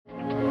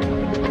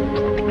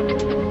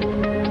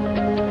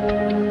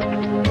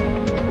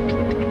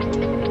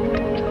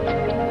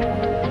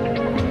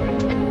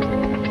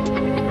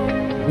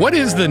What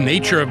is the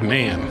nature of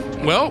man?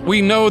 Well,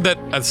 we know that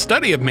a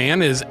study of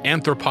man is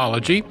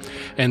anthropology,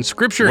 and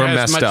Scripture We're has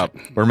messed much... up.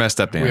 We're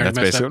messed up, Dan. That's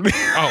basically.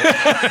 Oh,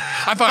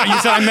 I thought you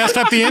said I messed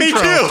up the intro. Me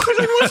too.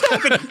 What's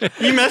happening?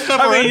 You messed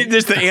up already? I mean,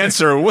 just the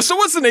answer. So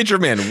what's the nature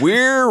of man?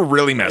 We're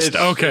really messed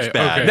up. Okay, It's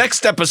bad. okay.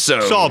 Next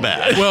episode. It's all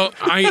bad. Well,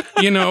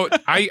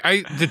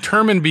 I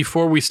determined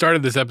before we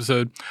started this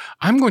episode,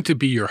 I'm going to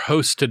be your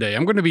host today.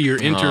 I'm going to be your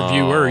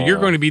interviewer. You're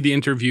going to be the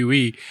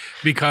interviewee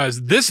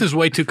because this is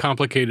way too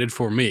complicated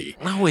for me.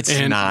 No, it's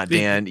And not, the-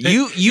 Dan. and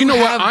You know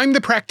have, what? I'm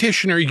the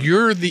practitioner.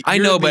 You're the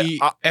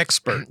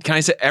expert. Can I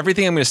say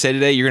everything I'm going to say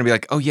today? You're going to be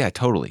like, oh yeah,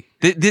 totally.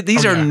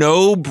 These are yeah.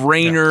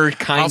 no-brainer kinds of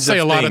things. I'll say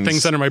a lot of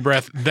things under my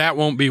breath. That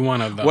won't be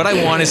one of them. What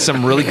I want is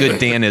some really good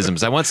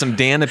Danisms. I want some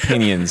Dan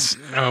opinions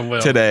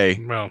today.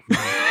 Well,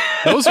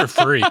 those are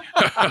free.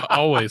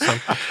 Always. So,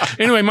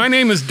 anyway, my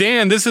name is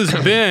Dan. This is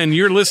Ben.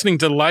 You're listening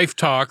to Life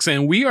Talks,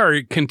 and we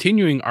are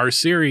continuing our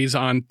series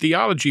on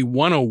Theology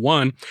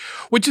 101,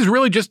 which is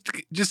really just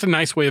a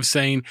nice way of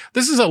saying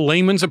this is a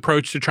layman's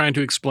approach to trying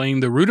to explain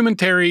the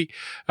rudimentary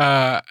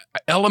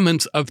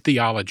elements of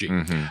theology.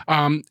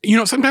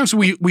 Mm-hmm. Sometimes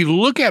we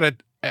look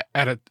at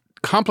a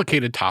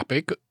complicated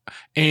topic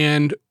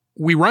and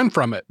we run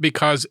from it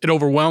because it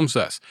overwhelms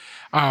us.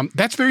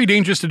 That's very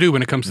dangerous to do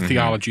when it comes to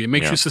theology. It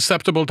makes you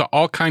susceptible to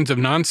all kinds of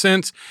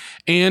nonsense.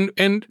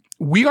 And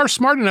we are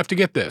smart enough to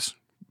get this.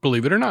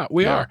 Believe it or not,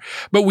 we are.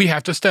 But we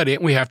have to study it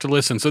and we have to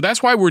listen. So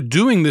that's why we're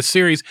doing this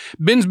series.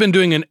 Ben's been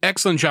doing an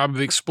excellent job of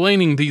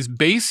explaining these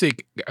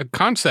basic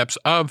concepts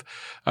of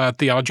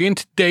theology. And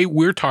today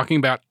we're talking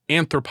about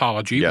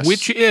anthropology,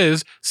 which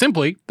is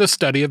simply the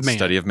study of man.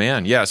 Study of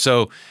man. Yeah.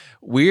 So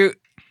you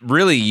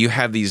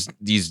have these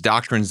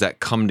doctrines that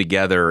come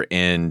together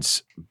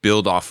and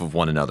build off of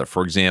one another.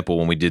 For example,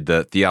 when we did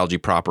the theology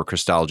proper,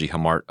 Christology,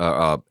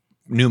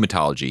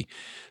 pneumatology,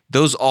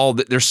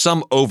 there's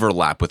some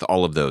overlap with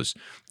all of those.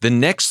 The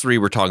next three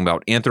we're talking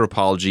about,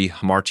 anthropology,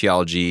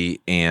 hamartiology,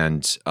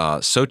 and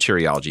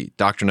soteriology,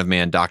 doctrine of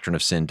man, doctrine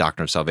of sin,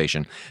 doctrine of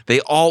salvation.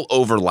 They all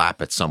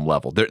overlap at some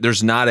level.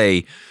 There's not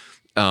a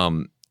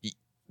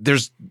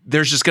there's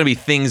just going to be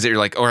things that you're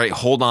like, all right,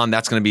 hold on,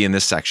 that's going to be in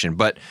this section.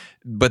 But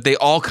they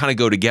all kind of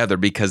go together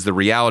because the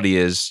reality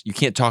is you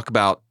can't talk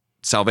about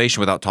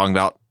salvation without talking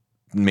about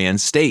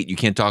man's state. You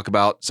can't talk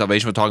about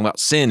salvation without talking about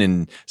sin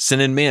and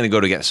man and go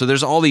together. So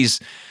there's all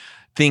these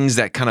things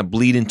that kind of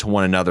bleed into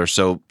one another.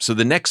 So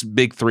the next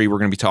big three we're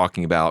going to be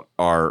talking about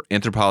are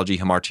anthropology,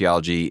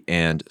 hamartiology,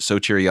 and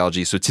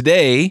soteriology. So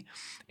today,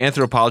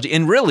 anthropology,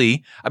 and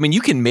really, I mean, you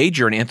can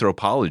major in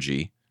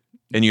anthropology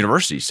in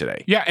universities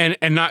today. Yeah,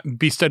 and not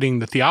be studying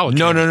the theology.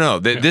 No.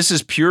 This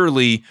is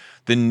purely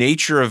the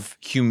nature of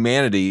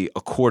humanity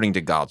according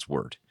to God's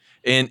word.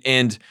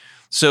 And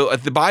so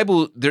the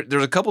Bible,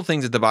 there's a couple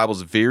things that the Bible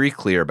is very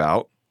clear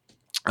about.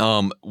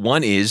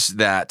 One is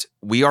that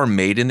we are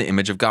made in the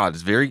image of God.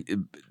 It's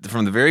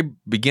from the very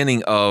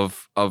beginning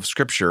of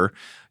Scripture,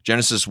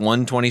 Genesis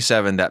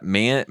 1:27, that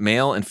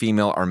male and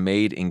female are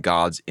made in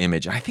God's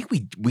image. And I think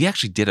we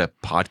actually did a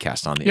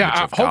podcast on the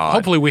image of God.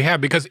 Hopefully we have,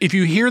 because if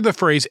you hear the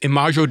phrase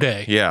imago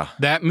Dei,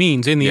 that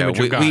means in the image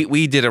of God.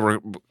 We did a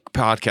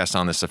podcast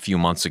on this a few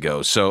months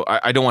ago, so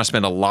I don't want to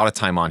spend a lot of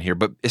time on here,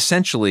 but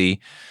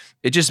essentially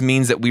it just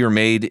means that we were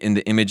made in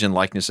the image and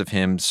likeness of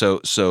Him.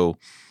 So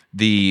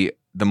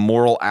the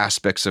moral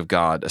aspects of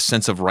God, a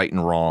sense of right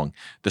and wrong,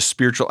 the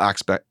spiritual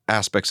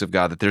aspects of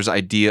God, that there's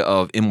idea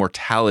of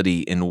immortality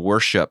in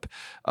worship.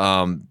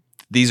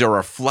 These are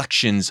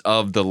reflections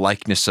of the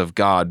likeness of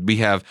God. We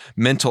have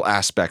mental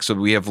aspects, so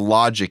we have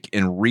logic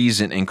and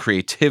reason and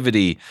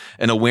creativity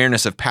and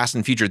awareness of past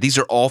and future. These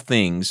are all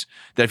things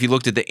that if you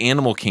looked at the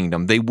animal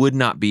kingdom, they would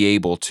not be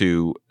able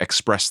to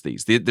express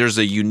these. There's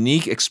a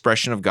unique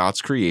expression of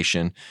God's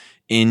creation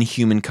in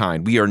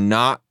humankind. We are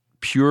not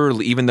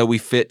purely, even though we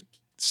fit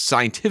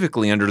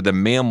scientifically under the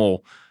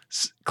mammal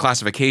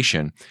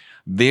classification,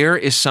 there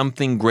is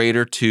something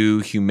greater to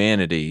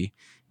humanity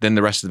than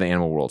the rest of the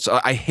animal world.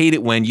 So I hate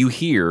it when you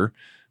hear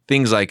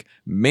things like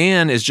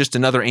man is just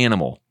another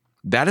animal.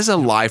 That is a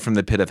lie from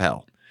the pit of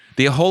hell.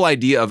 The whole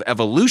idea of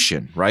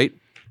evolution, right?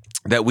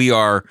 That we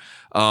are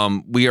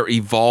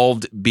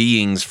evolved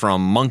beings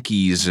from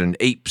monkeys and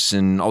apes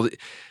and all.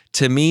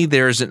 To me,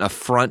 there's an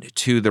affront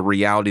to the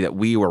reality that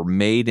we were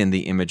made in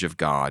the image of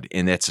God,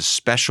 and that's a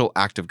special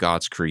act of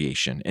God's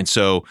creation. And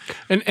so,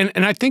 and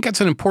I think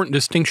that's an important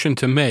distinction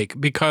to make,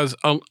 because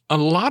a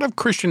lot of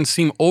Christians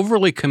seem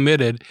overly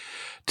committed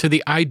to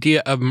the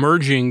idea of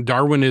merging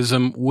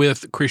Darwinism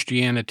with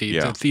Christianity,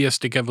 the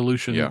theistic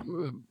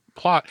evolution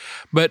plot.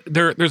 But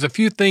there's a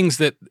few things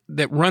that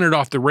run it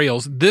off the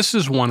rails. This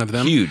is one of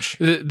them. Huge.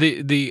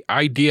 The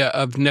idea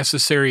of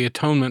necessary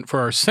atonement for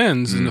our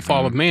sins in the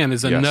fall of man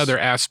is another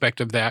aspect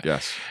of that.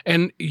 Yes.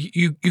 And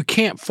you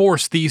can't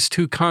force these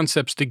two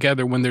concepts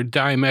together when they're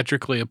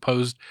diametrically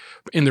opposed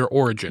in their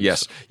origins.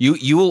 Yes. You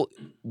will.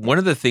 One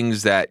of the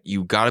things that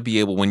you got to be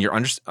able, when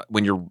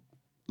you're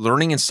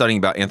learning and studying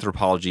about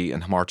anthropology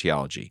and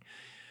hamartiology,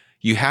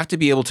 you have to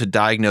be able to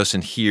diagnose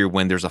and hear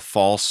when there's a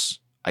false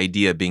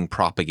idea being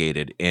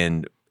propagated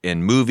and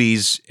and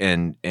movies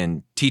and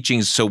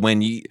teachings. So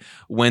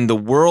when the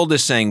world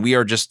is saying we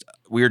are just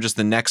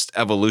the next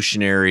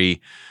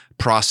evolutionary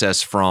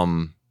process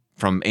from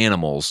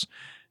animals,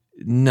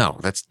 no,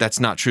 that's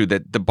not true.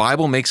 That the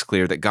Bible makes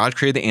clear that God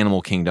created the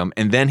animal kingdom,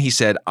 and then He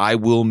said, "I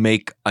will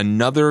make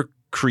another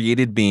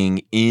created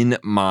being in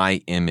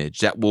my image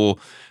that will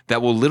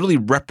literally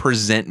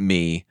represent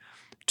me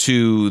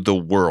to the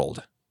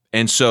world."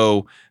 And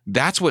so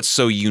that's what's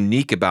so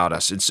unique about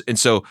us. And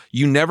so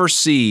you never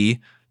see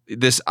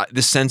this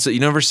sense that you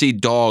never see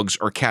dogs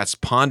or cats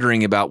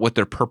pondering about what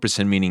their purpose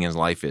and meaning in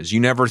life is.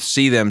 You never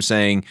see them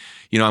saying,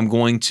 I'm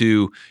going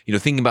to,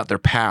 thinking about their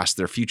past,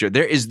 their future.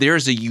 There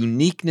is a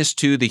uniqueness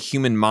to the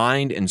human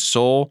mind and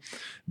soul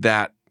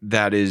that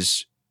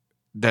is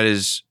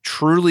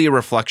truly a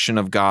reflection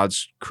of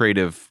God's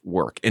creative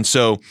work. And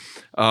so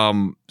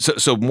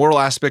moral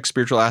aspects,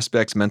 spiritual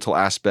aspects, mental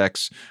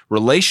aspects,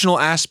 relational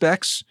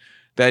aspects,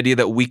 the idea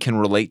that we can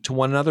relate to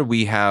one another.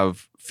 We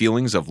have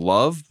feelings of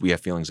love. We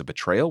have feelings of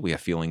betrayal. We have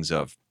feelings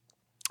of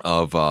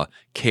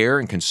care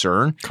and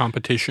concern.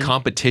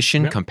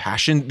 Competition, yep.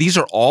 Compassion. These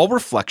are all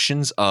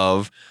reflections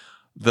of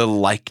the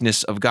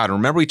likeness of God.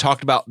 Remember, we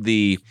talked about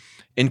the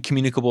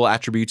incommunicable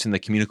attributes and the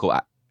communicable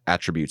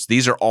attributes.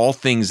 These are all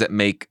things that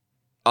make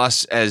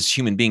us as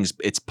human beings,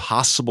 it's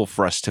possible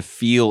for us to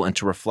feel and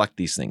to reflect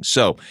these things.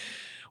 So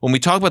when we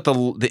talk about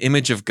the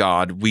image of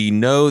God, we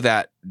know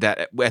that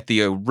at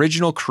the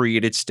original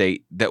created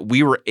state that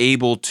we were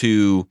able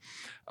to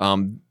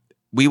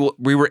we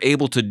were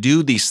able to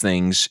do these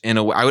things in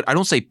a way. I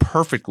don't say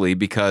perfectly,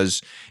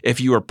 because if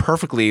you were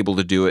perfectly able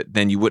to do it,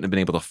 then you wouldn't have been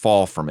able to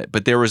fall from it.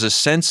 But there was a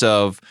sense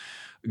of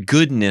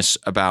goodness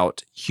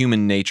about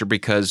human nature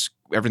because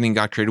everything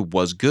God created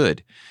was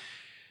good.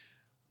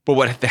 But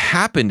what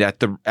happened at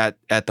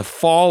the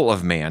fall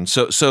of man,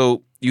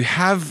 so you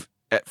have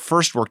at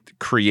first work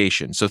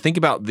creation. So think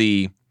about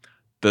the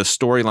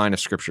storyline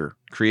of Scripture: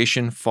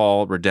 creation,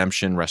 fall,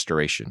 redemption,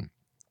 restoration.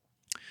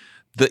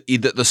 The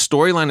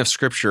storyline of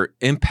Scripture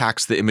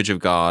impacts the image of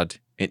God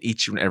in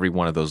each and every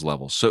one of those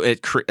levels. So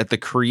at the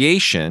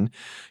creation,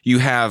 you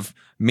have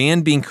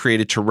man being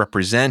created to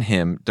represent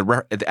Him,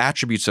 the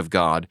attributes of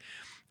God,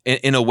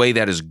 in a way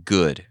that is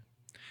good.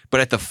 But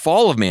at the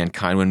fall of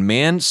mankind, when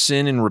man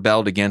sinned and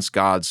rebelled against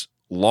God's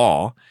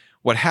law,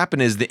 what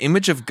happened is the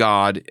image of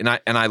God, and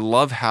I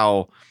love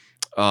how,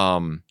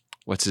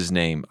 what's his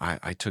name?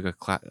 I took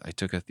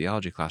a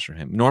theology class from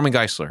him, Norman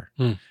Geisler.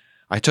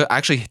 I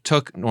actually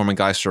took Norman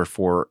Geisler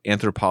for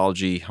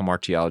anthropology,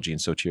 hamartiology,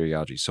 and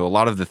soteriology. So a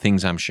lot of the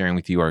things I'm sharing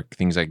with you are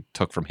things I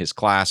took from his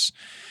class.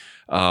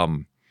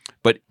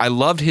 But I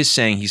loved his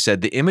saying. He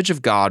said, the image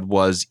of God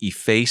was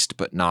effaced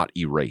but not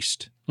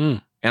erased.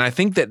 And I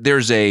think that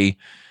there's a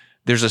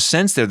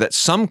sense there that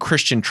some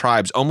Christian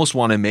tribes almost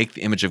want to make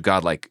the image of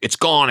God like it's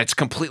gone, it's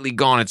completely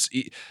gone.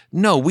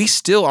 No, we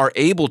still are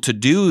able to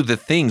do the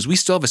things. We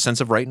still have a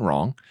sense of right and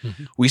wrong.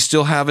 Mm-hmm. We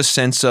still have a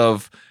sense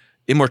of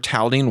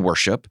immortality and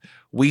worship.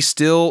 We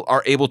still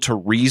are able to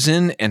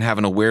reason and have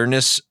an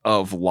awareness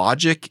of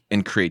logic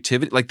and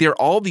creativity. Like there are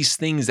all these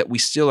things that we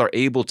still are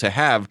able to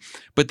have,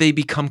 but they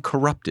become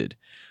corrupted.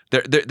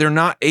 We're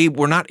not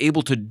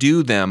able to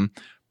do them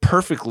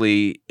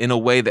perfectly in a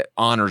way that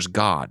honors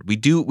God.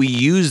 We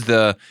use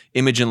the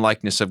image and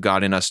likeness of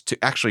God in us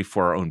to actually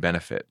for our own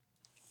benefit.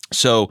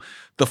 So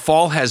the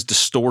fall has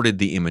distorted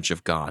the image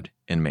of God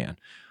in man.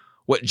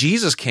 What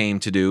Jesus came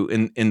to do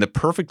in the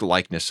perfect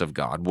likeness of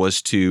God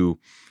was to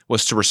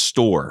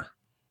restore,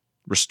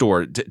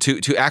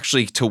 to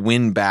actually to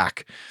win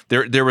back.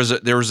 There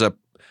was a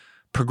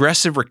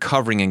progressive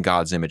recovering in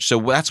God's image. So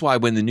that's why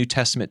when the New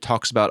Testament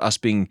talks about us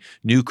being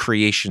new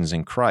creations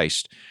in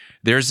Christ,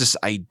 there's this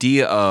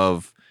idea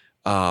of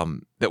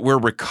that we're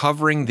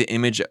recovering the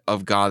image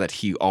of God that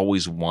He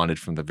always wanted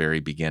from the very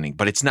beginning.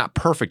 But it's not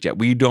perfect yet.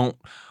 We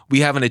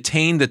haven't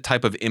attained the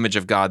type of image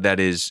of God that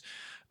is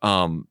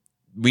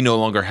we no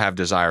longer have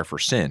desire for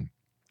sin.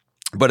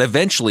 But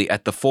eventually,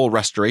 at the full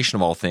restoration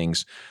of all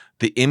things,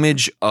 the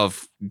image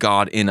of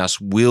God in us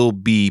will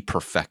be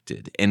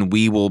perfected, and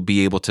we will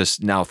be able to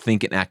now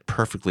think and act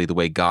perfectly the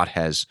way God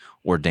has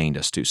ordained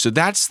us to. So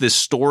that's this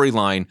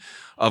storyline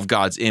of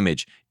God's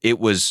image. It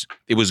was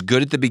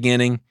good at the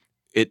beginning.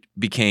 It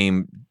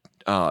became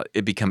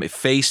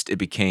effaced. It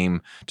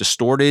became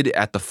distorted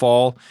at the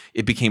fall.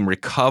 It became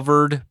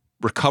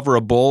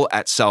recoverable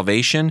at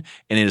salvation,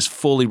 and it is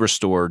fully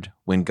restored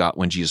when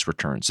Jesus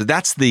returns. So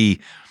that's the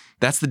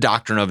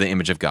doctrine of the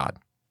image of God.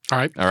 All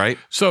right. All right.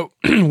 So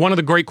one of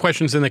the great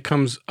questions then that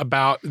comes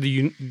about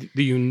the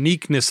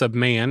uniqueness of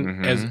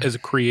man as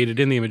created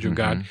in the image of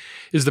God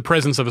is the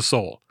presence of a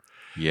soul.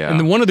 Yeah.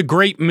 And one of the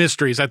great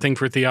mysteries, I think,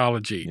 for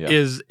theology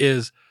is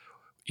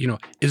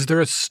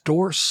there a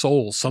store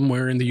soul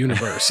somewhere in the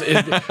universe?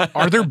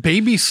 Are there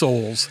baby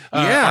souls?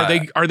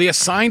 Are they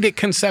assigned at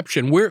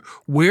conception?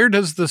 Where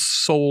does the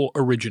soul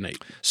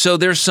originate? So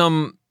there's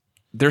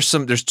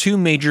two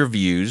major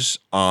views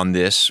on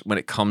this when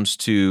it comes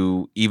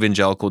to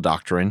evangelical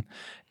doctrine,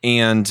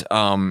 and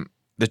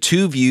the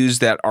two views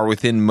that are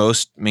within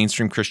most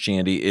mainstream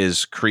Christianity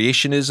is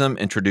creationism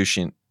and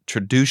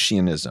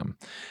traducianism.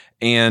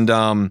 And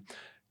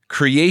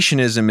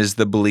creationism is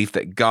the belief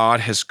that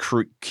God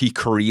he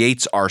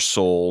creates our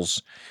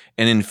souls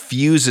and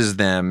infuses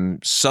them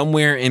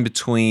somewhere in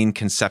between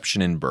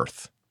conception and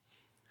birth.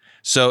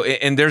 So,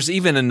 and there's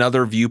even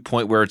another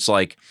viewpoint where it's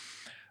like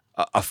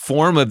a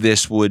form of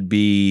this would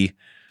be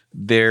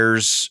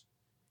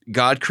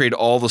God created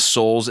all the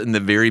souls in the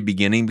very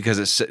beginning,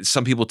 because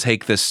some people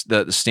take the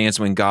stance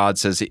when God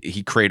says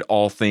he created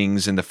all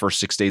things in the first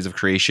 6 days of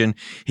creation.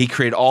 He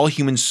created all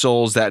human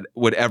souls that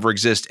would ever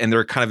exist, and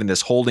they're kind of in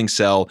this holding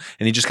cell,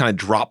 and he just kind of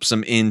drops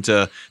them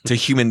into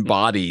human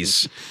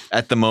bodies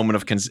at the moment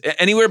of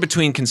anywhere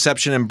between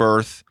conception and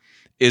birth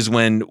is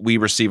when we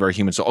receive our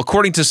human soul,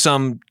 according to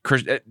some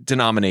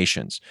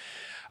denominations.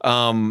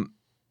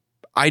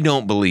 I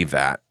don't believe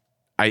that.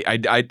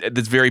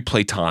 That's very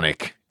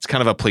Platonic. It's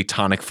kind of a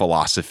Platonic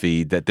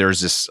philosophy that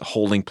there's this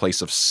holding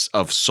place of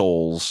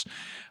souls.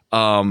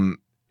 I'm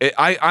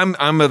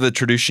of the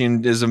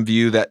traducianism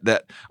view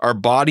that our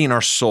body and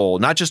our soul,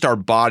 not just our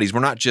bodies, we're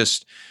not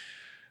just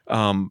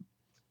when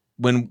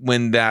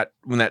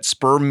that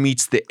sperm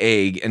meets the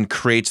egg and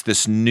creates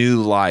this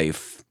new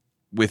life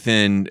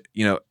within,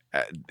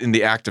 in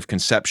the act of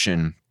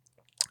conception.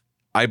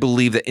 I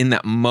believe that in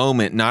that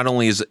moment, not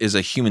only is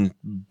a human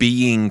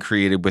being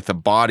created with a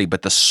body,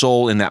 but the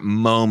soul in that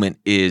moment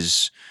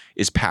is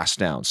passed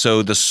down.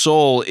 So the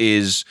soul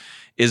is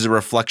a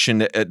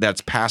reflection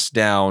that's passed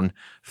down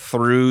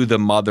through the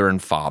mother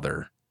and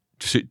father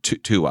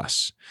to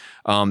us.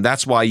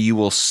 That's why you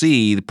will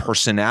see the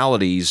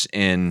personalities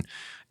and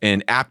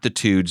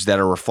aptitudes that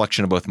are a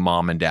reflection of both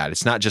mom and dad.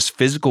 It's not just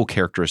physical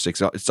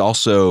characteristics; it's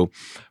also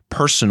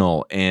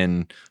personal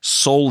and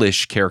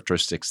soulish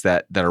characteristics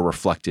that are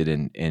reflected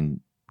in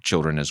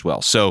children as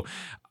well. So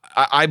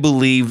I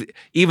believe,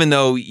 even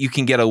though you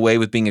can get away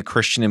with being a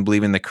Christian and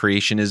believe in the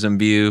creationism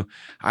view,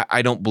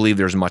 I don't believe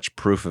there's much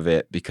proof of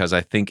it, because I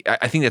think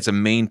that's a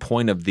main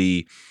point of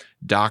the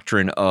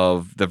doctrine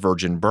of the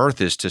virgin birth,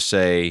 is to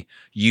say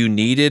you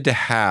needed to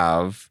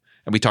have,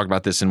 and we talked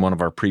about this in one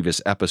of our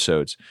previous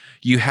episodes,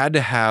 you had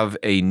to have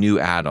a new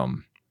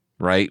Adam,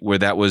 right? Where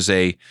that was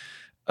a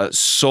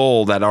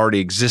soul that already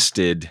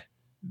existed,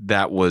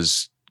 it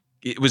was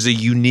a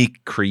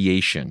unique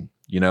creation,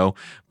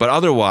 but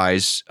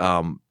otherwise,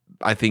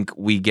 I think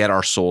we get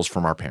our souls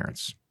from our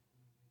parents.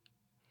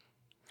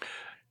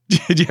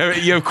 You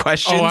have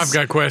questions? Oh, I've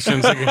got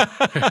questions.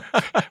 But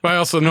I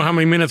also know how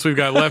many minutes we've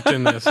got left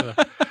in this.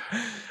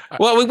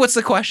 Well, what's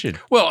the question?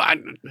 Well,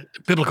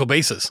 biblical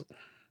basis.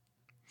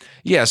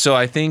 Yeah, so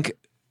I think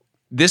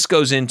this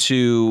goes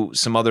into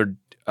some other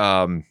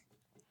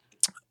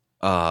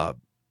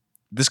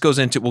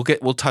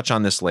we'll touch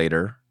on this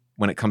later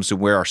when it comes to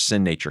where our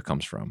sin nature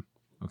comes from,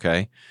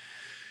 okay?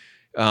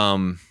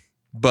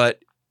 But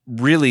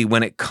really,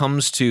 when it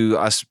comes to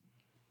us,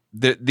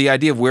 the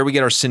idea of where we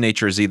get our sin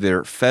nature is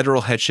either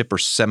federal headship or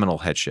seminal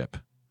headship.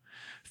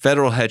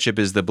 Federal headship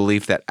is the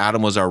belief that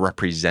Adam was our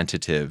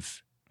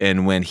representative,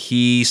 and when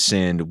he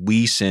sinned,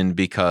 we sinned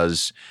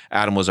because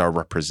Adam was our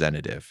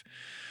representative.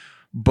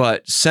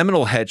 But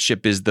seminal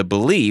headship is the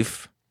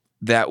belief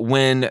that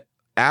when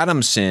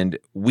Adam sinned,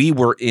 we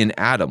were in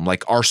Adam,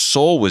 like our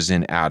soul was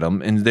in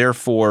Adam, and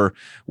therefore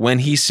when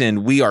he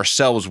sinned, we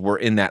ourselves were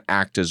in that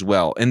act as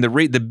well. And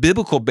the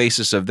biblical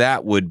basis of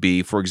that would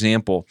be, for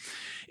example,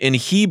 in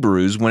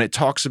Hebrews, when it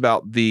talks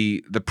about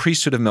the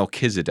priesthood of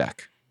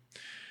Melchizedek,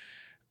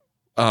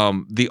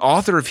 the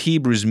author of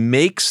Hebrews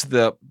makes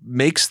the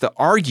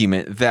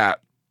argument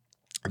that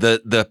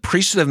the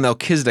priesthood of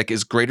Melchizedek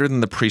is greater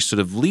than the priesthood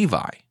of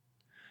Levi.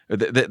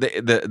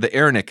 The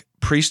Aaronic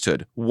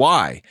priesthood.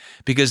 Why?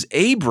 Because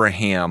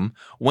Abraham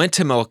went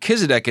to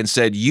Melchizedek and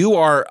said,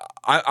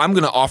 I'm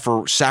going to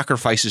offer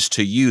sacrifices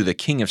to you, the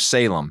king of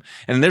Salem.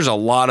 And there's a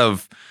lot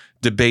of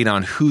debate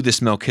on who this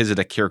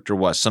Melchizedek character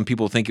was. Some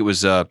people think it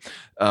was a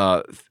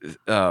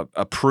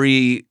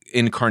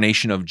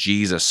pre-incarnation of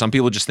Jesus. Some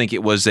people just think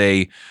it was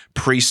a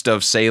priest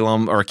of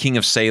Salem, or a king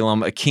of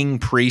Salem, a king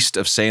priest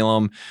of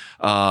Salem,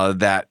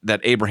 that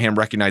Abraham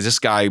recognized. This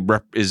guy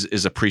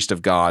is a priest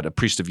of God, a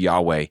priest of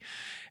Yahweh.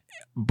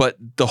 But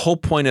the whole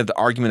point of the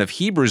argument of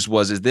Hebrews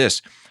is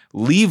this: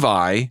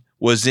 Levi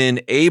was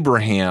in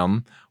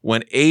Abraham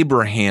when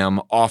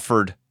Abraham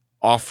offered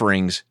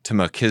offerings to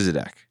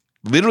Melchizedek.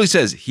 Literally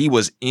says he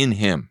was in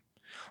him.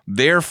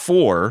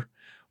 Therefore,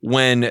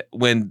 when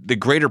the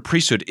greater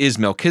priesthood is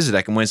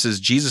Melchizedek, and when it says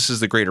Jesus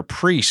is the greater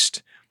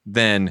priest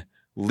than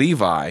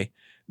Levi,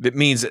 that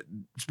means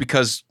it's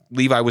because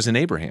Levi was in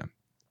Abraham.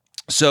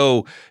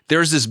 So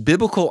there's this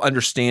biblical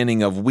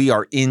understanding of we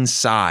are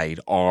inside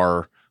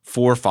our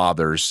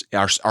forefathers.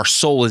 Our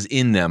soul is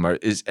in them, or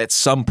is at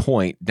some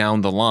point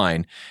down the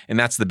line, and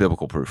that's the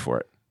biblical proof for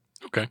it.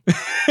 Okay.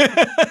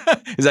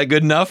 Is that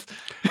good enough?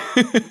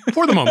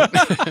 For the moment.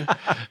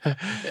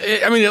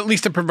 I mean, at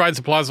least it provides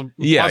a plausible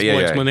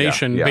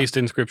explanation based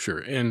in Scripture.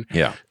 And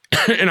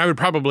and I would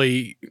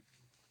probably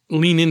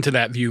lean into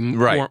that view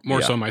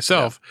more so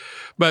myself.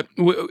 But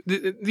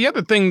the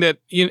other thing that,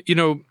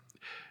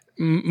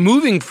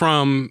 moving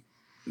from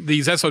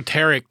these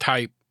esoteric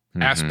type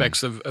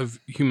aspects of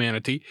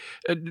humanity,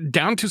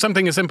 down to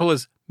something as simple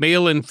as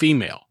male and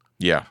female.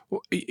 Yeah.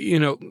 You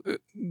know,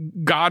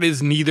 God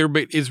is neither,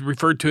 but is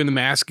referred to in the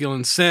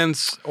masculine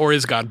sense, or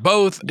is God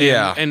both?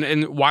 Yeah.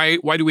 And why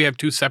do we have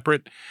two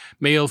separate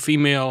male,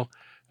 female?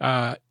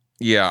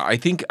 Yeah, I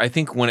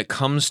think when it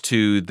comes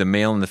to the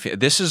male and the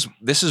this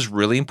is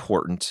really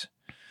important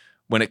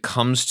when it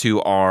comes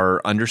to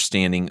our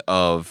understanding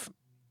of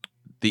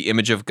the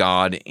image of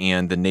God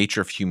and the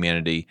nature of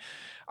humanity.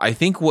 I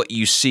think what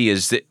you see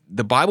is that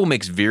the Bible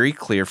makes very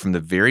clear from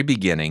the very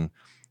beginning,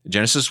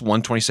 Genesis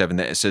 1:27,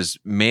 that it says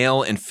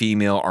male and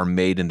female are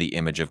made in the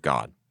image of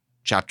God.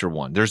 Chapter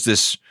 1. There's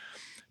this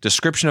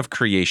description of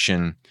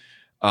creation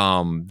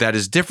that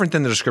is different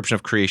than the description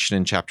of creation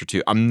in chapter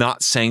 2. I'm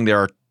not saying there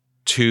are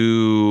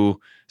two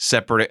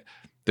separate.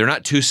 They're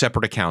not two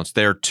separate accounts.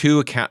 They're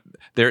two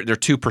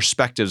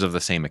perspectives of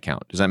the same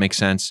account. Does that make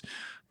sense?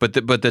 But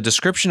the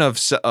description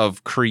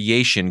of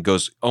creation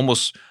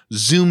almost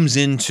zooms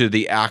into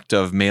the act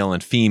of male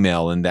and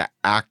female, and the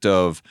act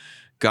of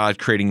God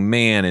creating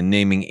man and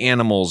naming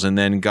animals, and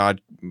then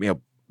God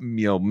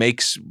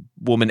makes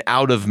woman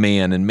out of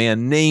man, and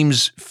man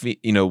names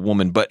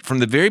woman. But from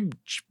the very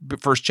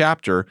first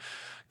chapter,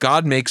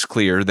 God makes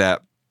clear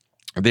that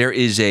there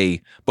is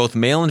both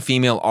male and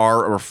female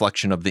are a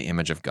reflection of the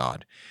image of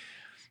God.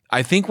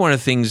 I think one of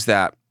the things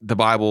that the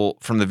Bible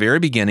from the very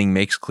beginning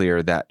makes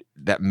clear that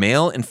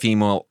male and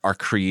female are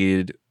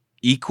created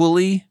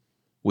equally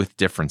with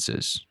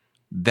differences.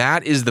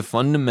 That is the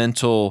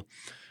fundamental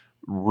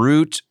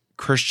root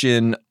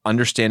Christian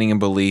understanding and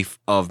belief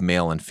of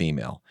male and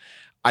female.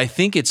 I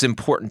think it's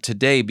important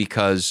today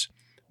because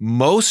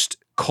most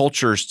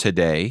cultures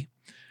today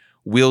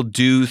will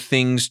do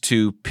things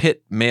to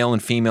pit male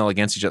and female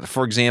against each other.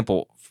 For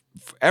example,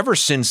 ever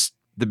since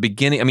the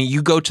beginning, I mean,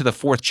 you go to the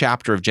 4th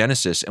chapter of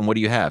Genesis, and what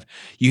do you have?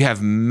 You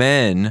have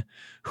men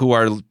who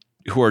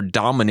are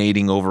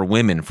dominating over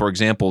women. For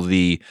example,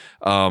 the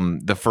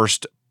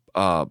first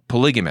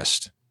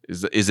polygamist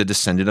is a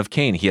descendant of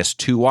Cain. He has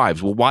 2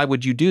 wives. Well, why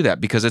would you do that?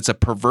 Because it's a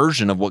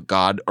perversion of what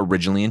God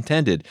originally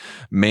intended.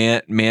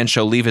 Man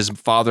shall leave his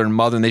father and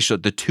mother, and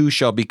the two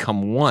shall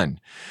become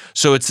one.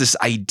 So it's this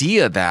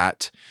idea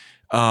that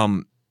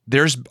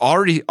there's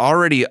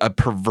already a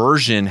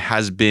perversion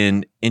has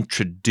been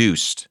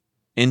introduced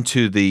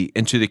into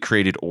the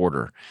created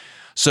order.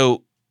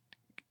 So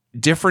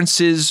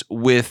differences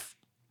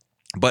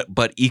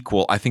but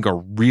equal, I think, are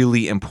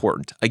really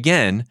important.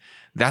 Again,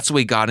 that's the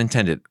way God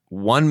intended.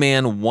 One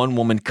man, one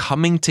woman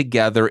coming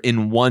together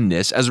in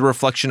oneness as a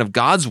reflection of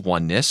God's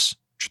oneness,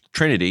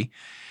 Trinity.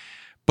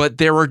 But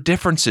there are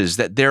differences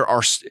that there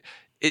are.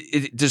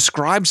 It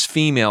describes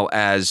female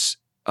as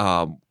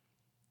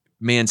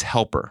man's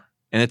helper,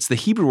 and it's the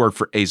Hebrew word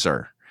for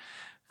Ezer,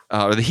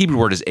 or the Hebrew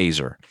word is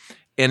Ezer.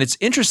 And it's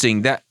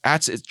interesting that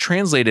it's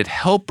translated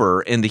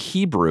helper in the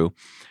Hebrew.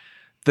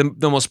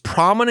 The most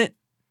prominent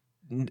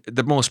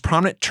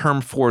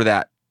term for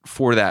that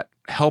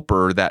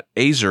helper, that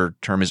Ezer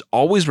term, is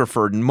always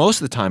referred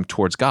most of the time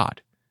towards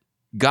God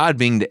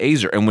being the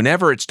Ezer. And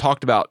whenever it's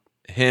talked about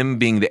him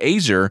being the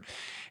Ezer,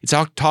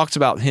 talks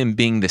about him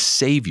being the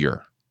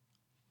Savior.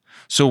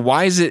 So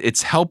why is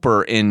it's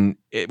helper when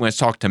it's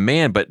talked to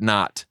man, but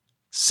not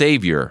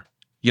Savior?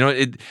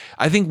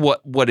 I think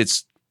what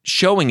it's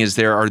showing is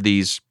there's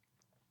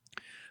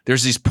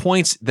these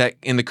points that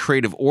in the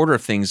creative order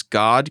of things,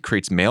 God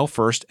creates male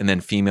first and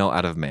then female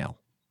out of male.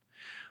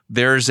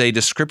 There's a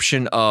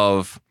description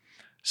of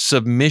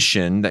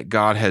submission that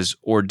God has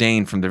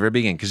ordained from the very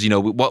beginning. Because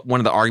one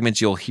of the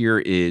arguments you'll hear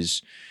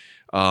is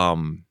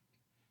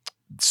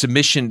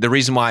submission. The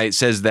reason why it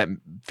says that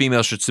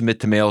females should submit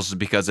to males is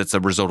because it's a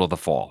result of the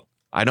fall.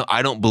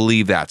 I don't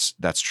believe that's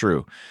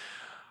true.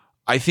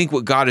 I think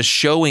what God is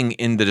showing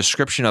in the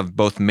description of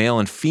both male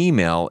and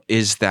female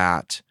is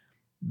that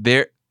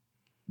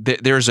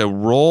there's a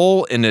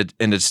role and a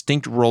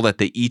distinct role that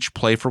they each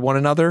play for one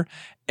another,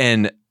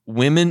 and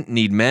women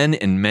need men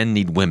and men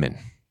need women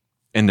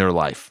in their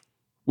life,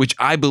 which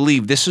I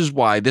believe this is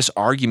why this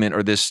argument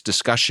or this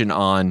discussion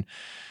on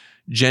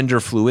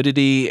gender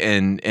fluidity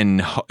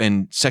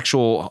and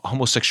sexual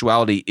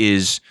homosexuality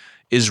is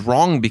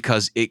wrong,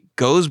 because it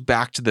goes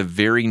back to the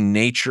very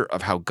nature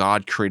of how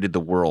God created the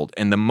world.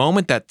 And the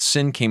moment that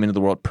sin came into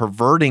the world,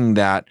 perverting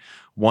that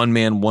one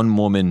man, one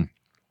woman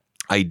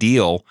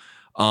ideal,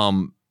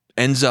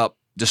 ends up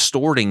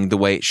distorting the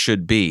way it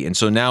should be. And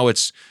so now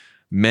it's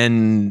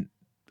men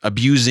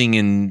abusing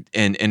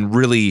and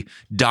really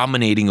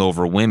dominating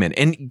over women.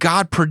 And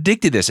God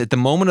predicted this at the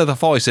moment of the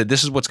fall. He said,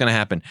 this is what's going to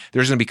happen.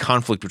 There's going to be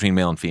conflict between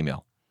male and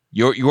female.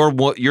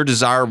 Your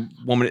desire,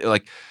 woman,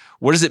 like,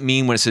 what does it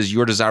mean when it says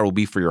your desire will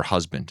be for your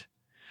husband?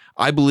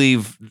 I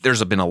believe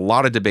there's been a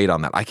lot of debate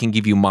on that. I can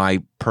give you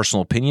my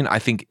personal opinion. I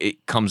think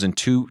it comes in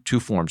two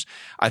forms.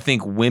 I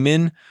think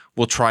women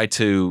will try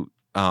to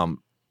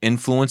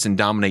influence and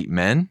dominate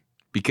men,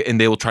 and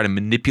they will try to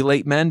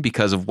manipulate men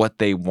because of what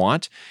they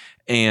want.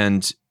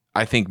 And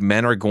I think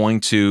men are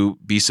going to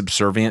be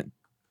subservient.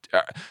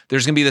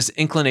 There's going to be this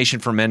inclination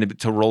for men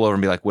to roll over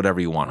and be like, whatever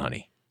you want,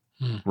 honey.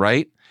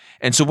 right?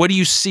 And so what do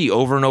you see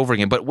over and over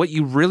again? But what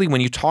you really,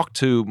 when you talk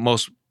to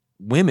most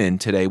women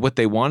today, what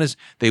they want is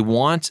they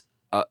want,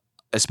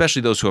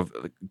 especially those who have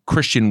a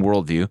Christian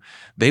worldview,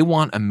 they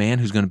want a man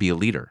who's going to be a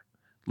leader,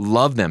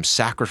 love them,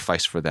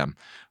 sacrifice for them,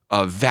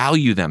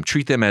 value them,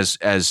 treat them as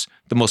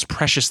the most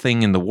precious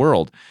thing in the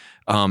world.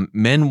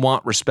 Men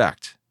want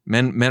respect.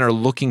 Men are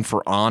looking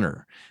for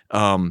honor.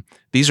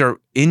 These are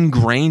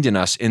ingrained in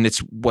us, and it's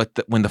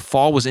when the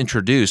fall was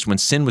introduced, when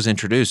sin was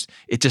introduced,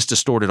 it just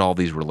distorted all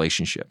these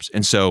relationships.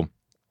 And so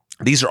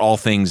these are all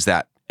things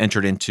that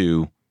entered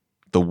into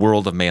the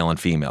world of male and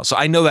female. So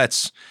I know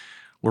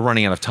we're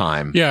running out of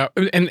time. Yeah,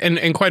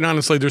 and quite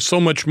honestly, there's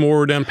so much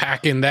more to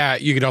unpack in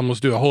that. You could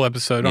almost do a whole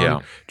episode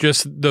on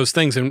just those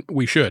things, and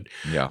we should.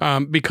 Yeah.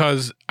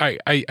 Because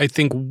I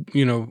think,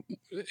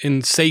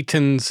 in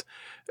Satan's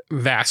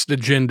vast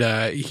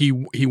agenda,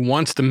 he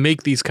wants to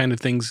make these kind of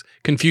things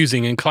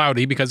confusing and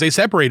cloudy because they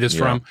separate us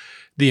from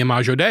the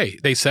Imago Dei.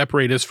 They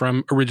separate us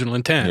from original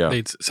intent. Yeah.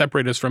 They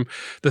separate us from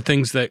the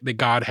things that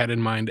God had in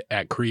mind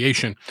at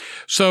creation.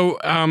 So,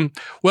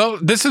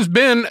 this has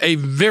been a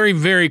very,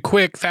 very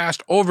quick,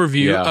 fast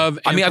overview of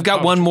I've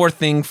got one more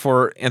thing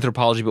for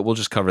anthropology, but we'll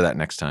just cover that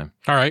next time.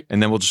 All right.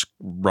 And then we'll just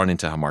run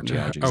into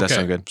hamartiology. Does that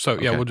sound good? So,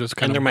 we'll just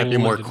kind and of... there might be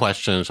more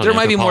questions on There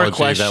might be more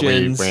anthropology that we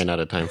questions. ran out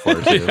of time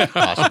for, too,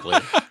 possibly.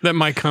 that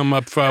might come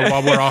up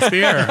while we're off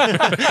the air.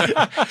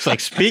 It's like,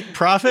 speak,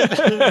 prophet.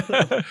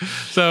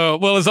 So,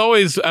 as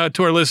always,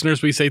 to our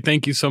listeners, we say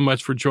thank you so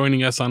much for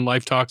joining us on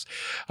Life Talks.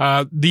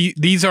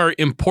 These are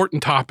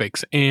important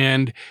topics,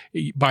 and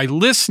by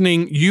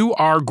listening, you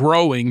are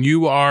growing,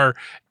 you are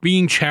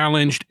being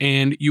challenged,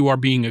 and you are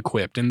being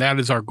equipped. And that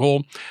is our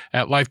goal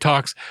at Life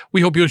Talks.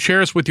 We hope you'll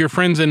share us with your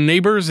friends and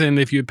neighbors, and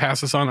if you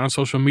pass us on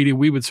social media,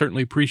 we would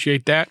certainly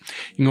appreciate that.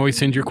 You can always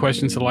send your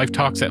questions to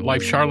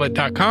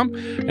lifetalks@lifecharlotte.com.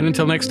 And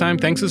until next time,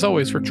 thanks as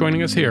always for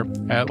joining us here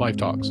at Life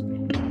Talks.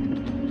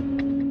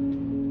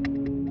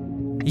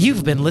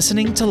 You've been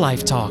listening to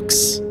Life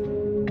Talks.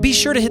 Be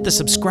sure to hit the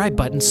subscribe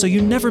button so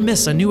you never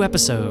miss a new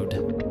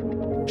episode.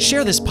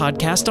 Share this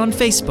podcast on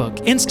Facebook,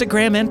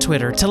 Instagram, and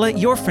Twitter to let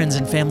your friends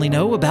and family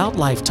know about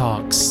Life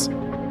Talks.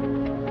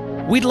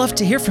 We'd love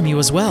to hear from you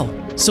as well,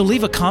 so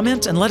leave a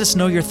comment and let us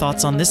know your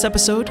thoughts on this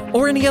episode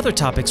or any other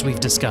topics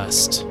we've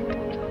discussed.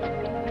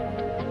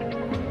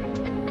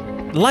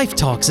 Life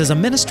Talks is a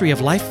ministry of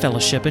Life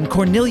Fellowship in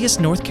Cornelius,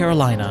 North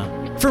Carolina.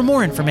 For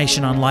more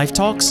information on Life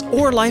Talks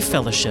or Life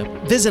Fellowship,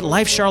 visit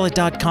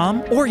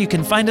lifecharlotte.com, or you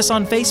can find us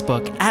on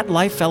Facebook at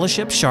Life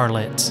Fellowship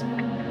Charlotte.